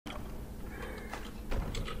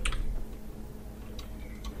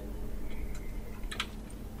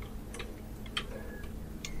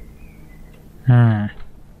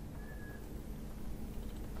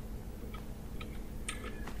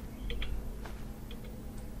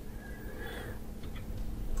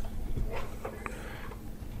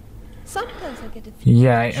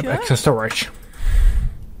Jij hebt extra storage.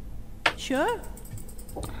 Sure.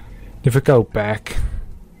 De verkooppack.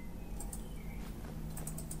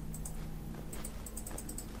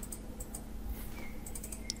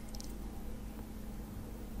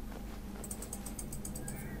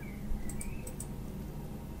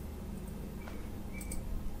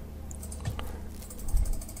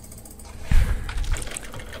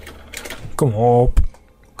 Kom op.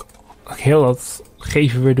 Heel dat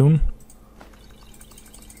geven weer doen.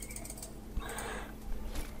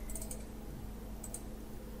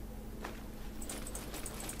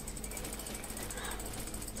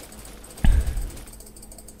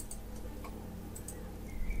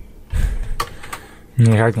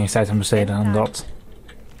 Nu ga ik niet eens tijd aan besteden aan dat.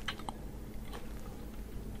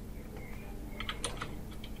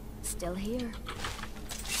 Still here.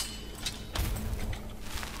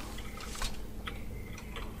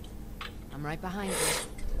 I'm right behind you.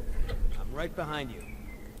 I'm right behind you.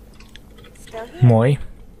 Still here. Mooi.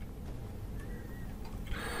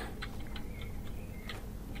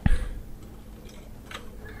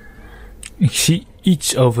 Ik zie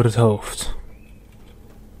iets over het hoofd.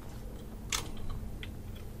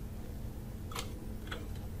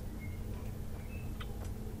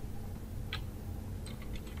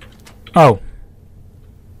 Oh.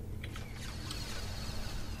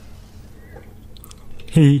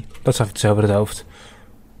 Hi, dat zag ik dus over het hoofd.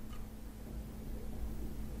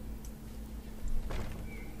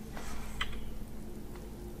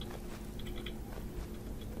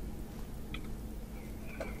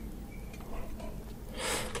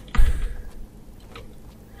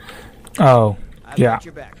 Oh, ja.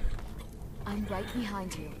 I'm right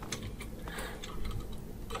behind you.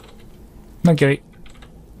 Dank jullie.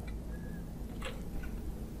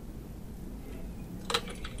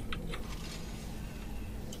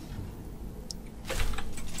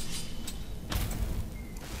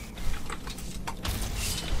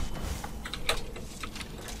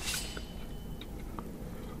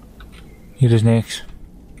 Hier is niks.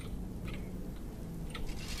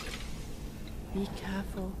 Be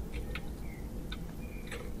careful.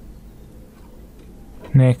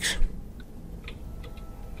 Niks.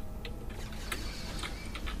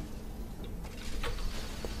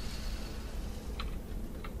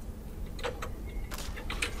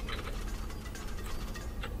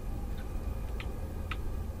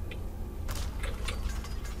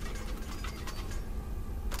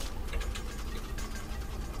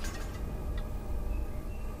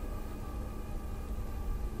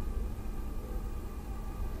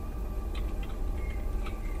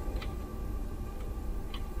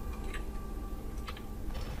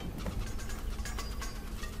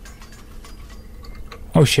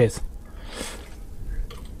 Oh shit.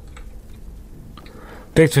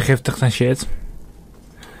 Direct vergiftigd en shit.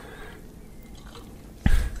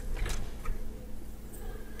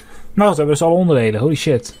 Nou, dat hebben dus alle onderdelen. Holy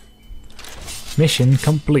shit. Mission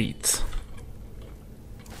complete.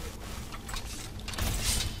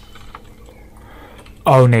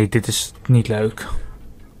 Oh nee, dit is niet leuk.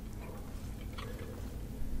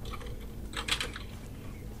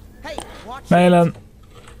 Mailen.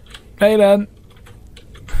 Mailen.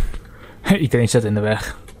 Iedereen zit in de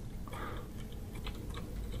weg.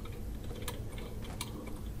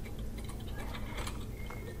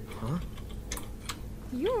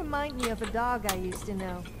 You remind me of a dog I used to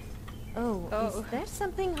know. Oh, is there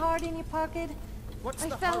something hard in your pocket?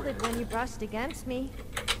 I felt it when you brushed against me.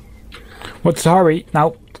 What's the hurry?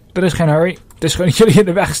 Nou, er is geen hurry. Het is gewoon dat jullie in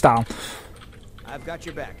de weg staan. I've got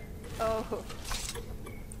your back. Oh.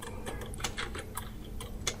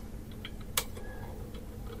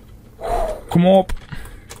 Kom op.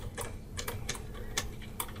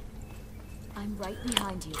 I'm right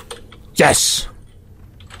behind you. Yes!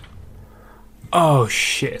 Oh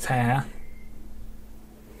shit, hè.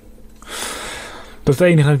 Dat is het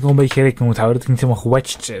enige dat ik nog een beetje rekening moet houden. Dat ik niet helemaal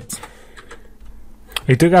gewatcht zit.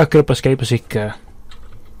 Ik druk elke keer op escape als ik naar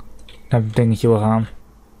het dingetje wil gaan.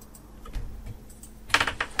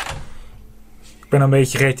 Ik ben een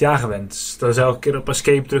beetje GTA gewend. Dus dat is elke keer op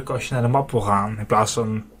escape drukken als je naar de map wil gaan. In plaats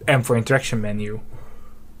van M voor interaction menu.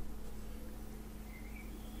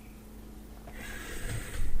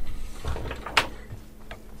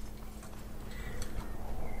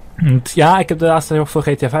 Ja, ik heb de laatste heel veel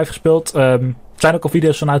GTA 5 gespeeld. Er zijn ook al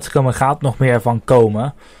video's van uitgekomen. Er gaat nog meer van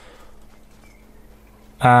komen.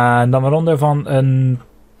 Dan waaronder van een...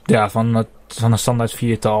 Ja, van een standaard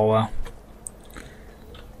viertal.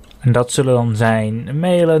 En dat zullen dan zijn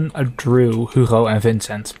Mailen, Drew, Hugo en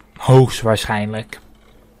Vincent. Hoogstwaarschijnlijk.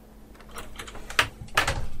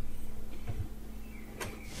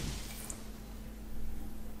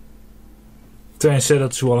 Tenminste,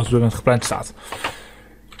 dat is hoe alles op dit moment gepland staat.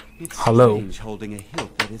 Hallo.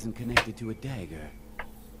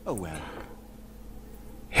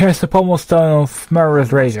 Here's the pommel stone of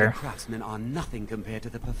Murray's razor. Craftsmen are nothing compared to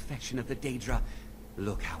the perfection of the Daedra.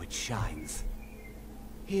 Look how it shines.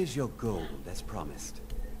 Here's your gold as promised.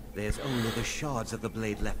 There's only the shards of the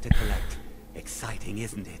blade left to collect. Exciting,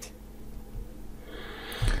 isn't it?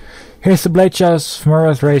 Here's the blade shards of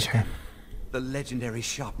Murray's razor. The legendary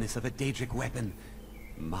sharpness of a Daedric weapon.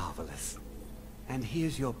 Marvelous. And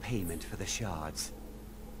here's your payment for the shards.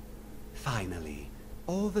 Finally,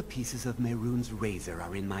 all the pieces of Mehrunes' razor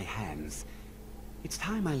are in my hands. It's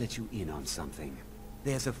time I let you in on something.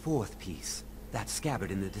 There's a fourth piece, that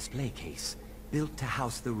scabbard in the display case, built to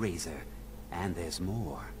house the razor. And there's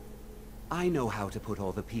more. I know how to put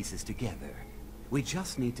all the pieces together. We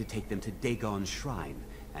just need to take them to Dagon's shrine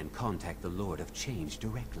and contact the Lord of Change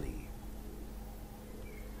directly.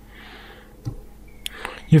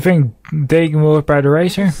 You think Dagon will repair the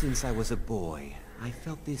razor? Since I was a boy, I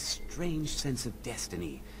felt this strange sense of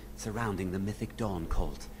destiny surrounding the mythic Dawn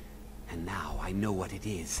cult. And now I know what it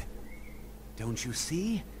is. Don't you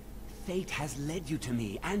see? Fate has led you to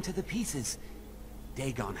me and to the pieces.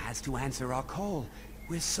 Dagon has to answer our call.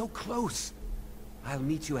 We're so close. I'll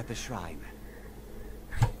meet you at the shrine.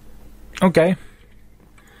 Oké.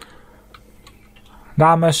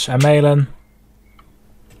 Dames en mailen.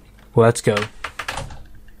 Let's go.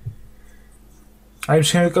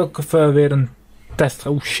 Misschien heb ik ook even weer een test.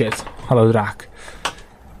 Oh shit. Hallo draak.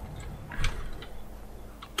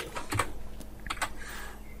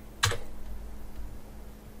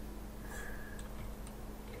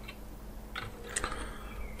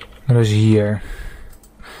 Dat is hier.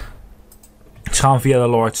 Het gaan via de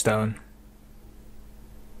Lordstone.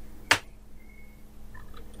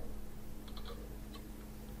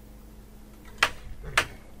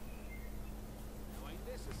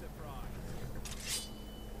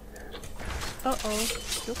 Uh-oh,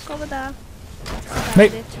 look over there.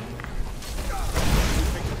 Nee.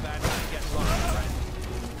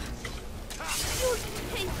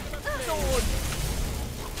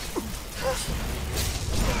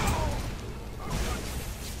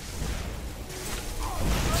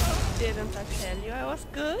 Didn't I tell you I was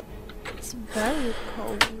good? It's very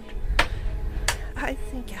cold. I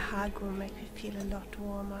think a hug will make me feel a lot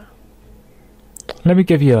warmer. Let me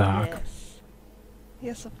give you a hug. Yes.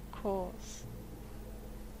 Yes, of course.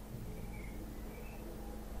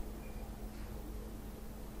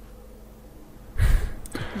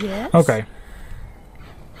 Yes? Oké.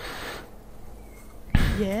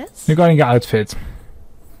 Yes? Nu kan ik je outfit.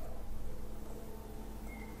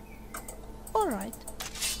 Alright.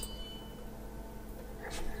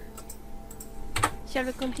 Shall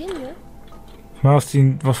we continue? Maar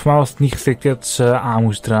voor mij was het niet gestikt dat ze aan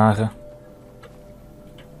moest dragen.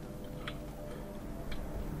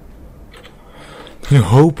 Nu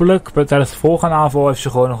hopelijk, tijdens de volgende aanval heeft ze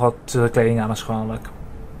gewoon nog wat kleding aan als gewoonlijk.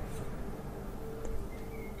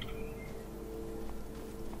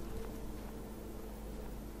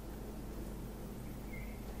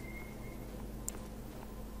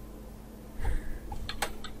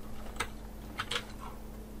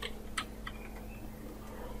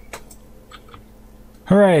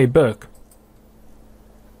 Hooray, Buck.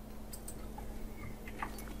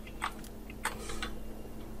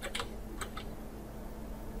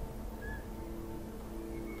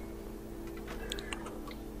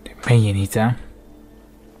 Dit ben je niet, hè?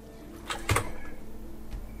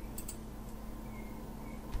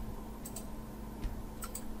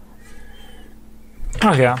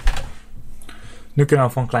 Ach ja. Nu kunnen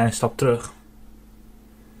we van een kleine stap terug.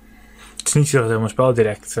 Het is niet zo dat mijn spel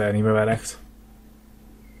direct niet meer werkt.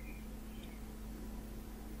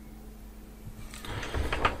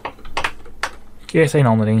 Eerst een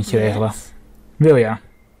ander dingetje regelen. Wil ja.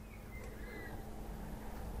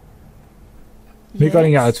 Nu kan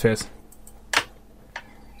ik je outfit.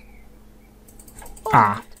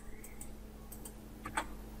 Ah.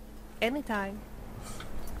 Anytime.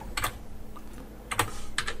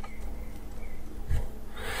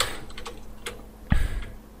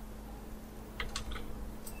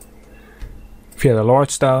 Via de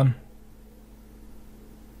Lordstone.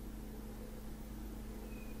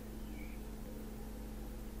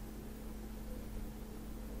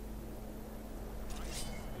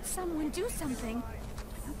 Someone do something.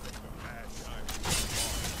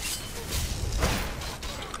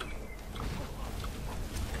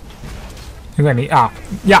 Ik weet niet. Ah,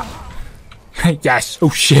 ja. Yes.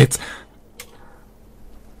 Oh shit.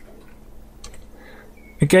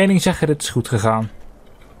 Ik kan één ding zeggen, dit is goed gegaan.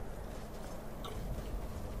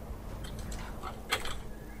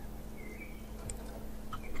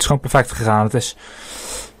 Het is gewoon perfect gegaan. Het is...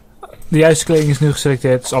 De juiste kleding is nu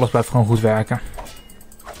geselecteerd, dus alles blijft gewoon goed werken.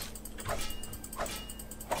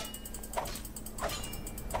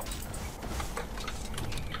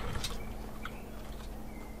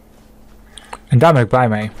 En daar ben ik blij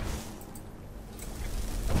mee.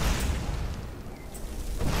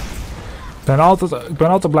 Ik ben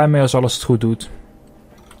altijd blij mee als alles het goed doet.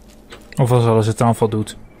 Of als alles het in aanval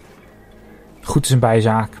doet. Goed is een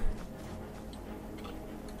bijzaak.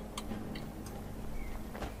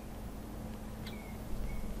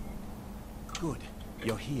 Good.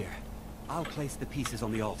 You're here. I'll place the pieces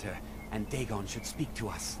on the altar, and Dagon should speak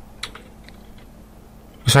to us.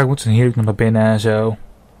 Waarschijnlijk moeten we hier ook nog naar binnen en zo.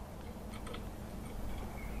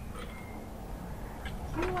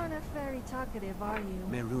 You aren't very talkative, are you?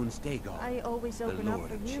 Mehrunes Dagon, I always the open up Lord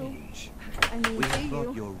for of you. Change. I mean, We do have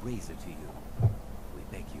brought you? your razor to you. We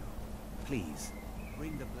beg you, please,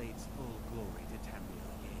 bring the blade's full glory to Tamriel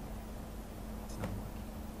again. It's not working.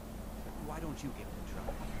 Why don't you give it a try?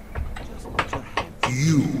 Just put your hands...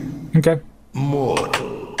 You, Oké.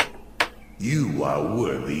 mortal, you are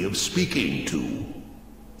worthy of speaking to.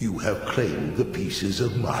 You have claimed the pieces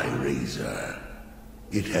of my razor.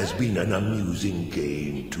 It has been an amusing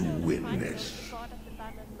game to witness.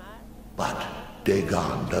 But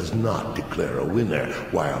Dagon does not declare a winner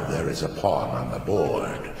while there is a pawn on the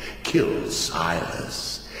board. Kill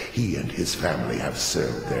Silas. He and his family have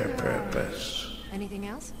served their purpose. Anything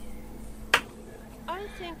else? I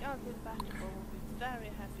think Uncle Battle will be very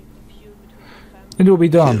happy with the feud between the families. It will be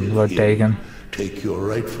done, Kill Lord him. Dagon. Take your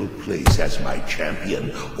rightful place as my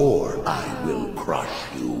champion, or I will crush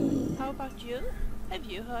you. How about you? Have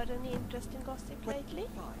you heard any interesting gossip lately?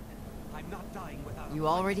 I'm not dying without... You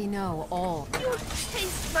already know all. You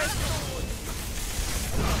taste my sword!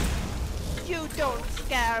 You don't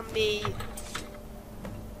scare me!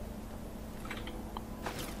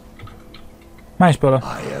 Mijn spullen.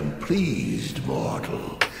 I am pleased,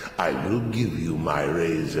 mortal. I will give you my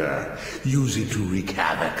razor. Use it to wreak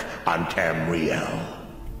havoc on Tamriel.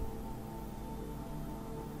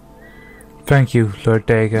 Thank you, Lord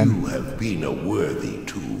Dagon. You have been a worthy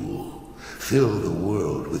tool. Fill the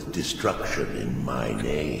world with destruction in my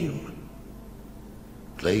name.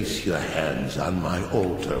 Place your hands on my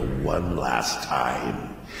altar one last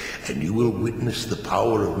time, and you will witness the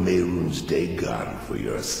power of Mehrunes Dagon for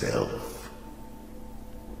yourself.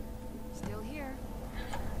 Still here.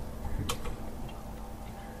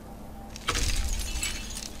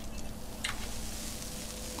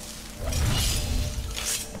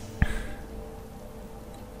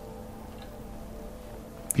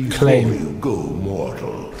 Before Claim. you go,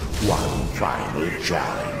 mortal, one final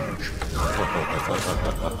challenge.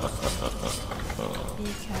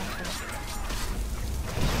 Be careful.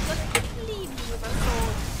 Just leave me with my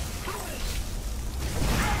sword.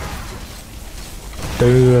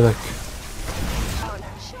 Tuurlijk.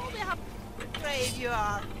 Show me how brave you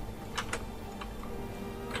are.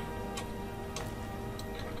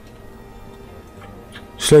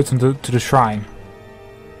 Sleutel to the shrine.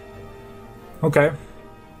 Oké.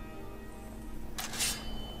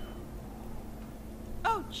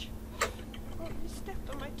 Ouch! Oh, you stepped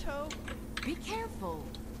on my toe. Be careful.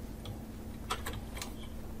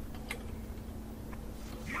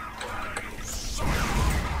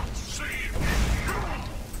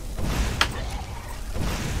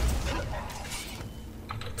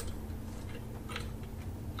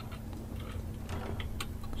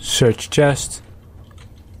 Search chest.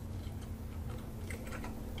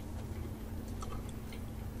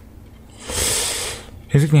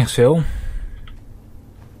 Heeft ik niet echt veel.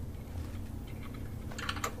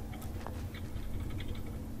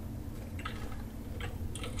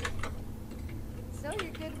 So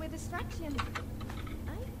you're good with destruction.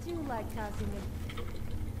 I do like causing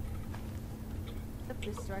a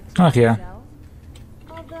destruction Ach ja. myself.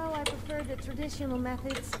 Although I prefer the traditional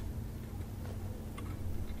methods.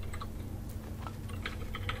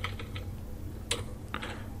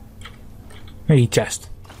 Nee, chest.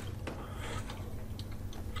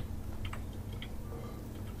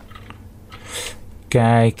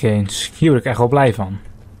 Kijk eens. Hier word ik echt wel blij van.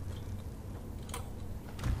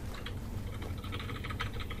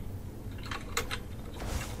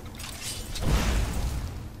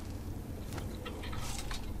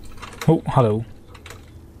 Oh, hallo.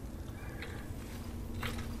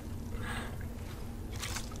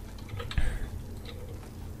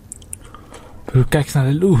 Kijk eens naar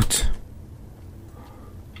de loot.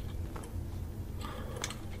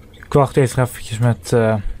 Ik wacht eerst eventjes met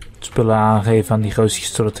spullen aangeven aan die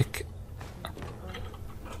gozer totdat ik...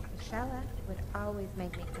 Shella would always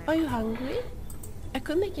make me cry. Are you hungry? I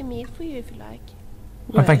could make a meal for you if you like.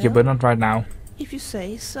 Oh, thank you, but not right now. If you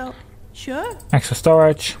say so. Sure, Extra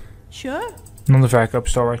storage. sure. Non de verkoop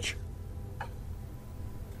storage.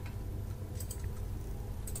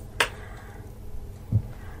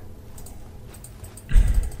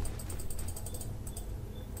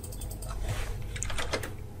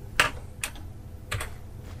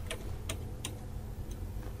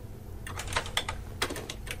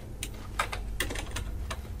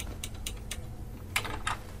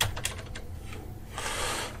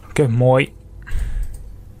 Oké, mooi.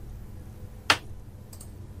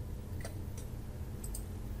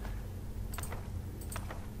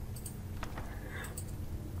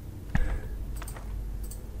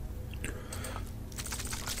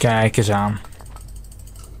 Kijk eens aan.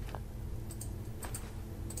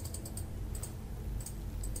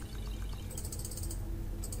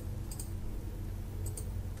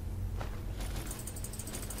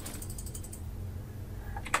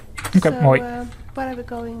 Oké, So, mooi. where are we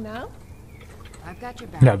going now? I've got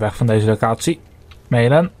your back. Ja, weg van deze locatie.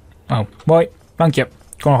 Mailen. Oh, mooi. Dank je.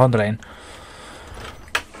 Ik kon er gewoon doorheen.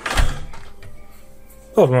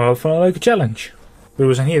 Oh, maar wat voor een leuke challenge.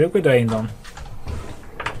 We zijn hier ook weer doorheen dan.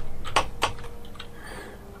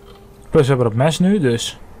 Plus we hebben het mes nu,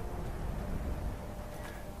 dus...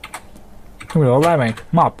 Ik ben er wel blij mee.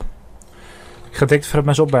 Map. Ik ga dik voor het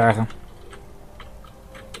mes opbergen.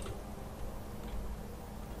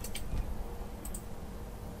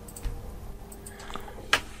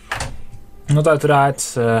 Want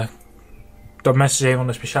uiteraard, dat mes is een van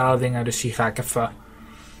de speciale dingen, dus die ga ik even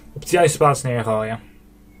op de juiste plaats neergooien.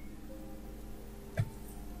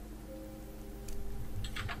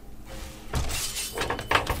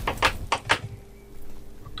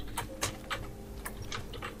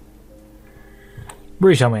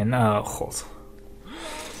 Breeze hem in, oh god.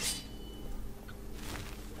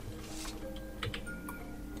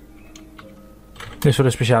 Dit is voor de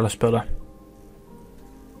speciale spullen.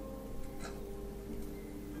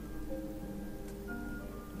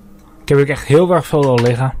 Ik heb ook echt heel erg veel al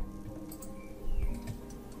liggen.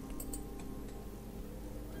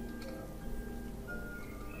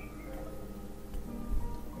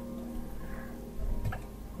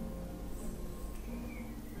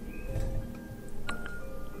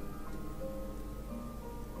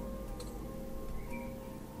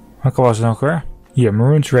 Welke was het nog weer? Hier,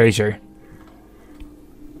 Maroon's Razor.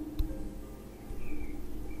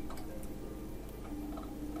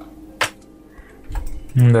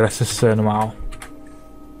 De rest is normaal.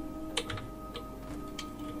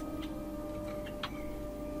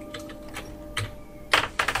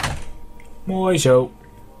 Mooi zo.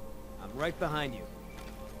 I'm right behind you.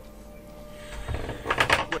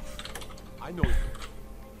 I know you.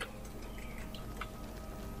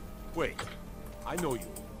 Wait, I know you.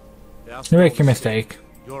 You make a mistake.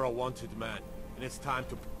 You're a wanted man, and it's time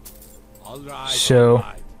to... All right, So. all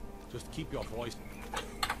right. Just keep your voice.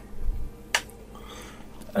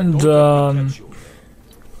 En Don't dan... let me catch you.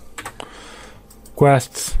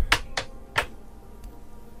 Quests.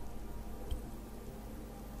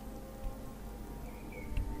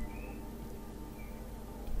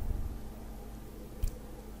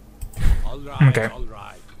 All right, Okay. all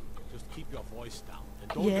right. Just keep your voice down, and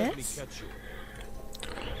don't let me Yes? catch you.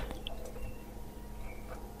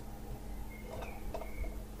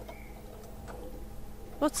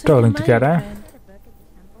 What's Going in your together. mind,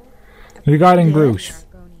 friend? Regarding Yes. Bruce.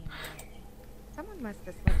 Someone must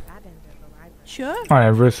have slipped that into the library. Sure. Oh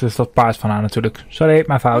ja, Bruce is dat paard van haar natuurlijk. Sorry,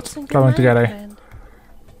 mijn fout. What's in your Going mind, together. friend?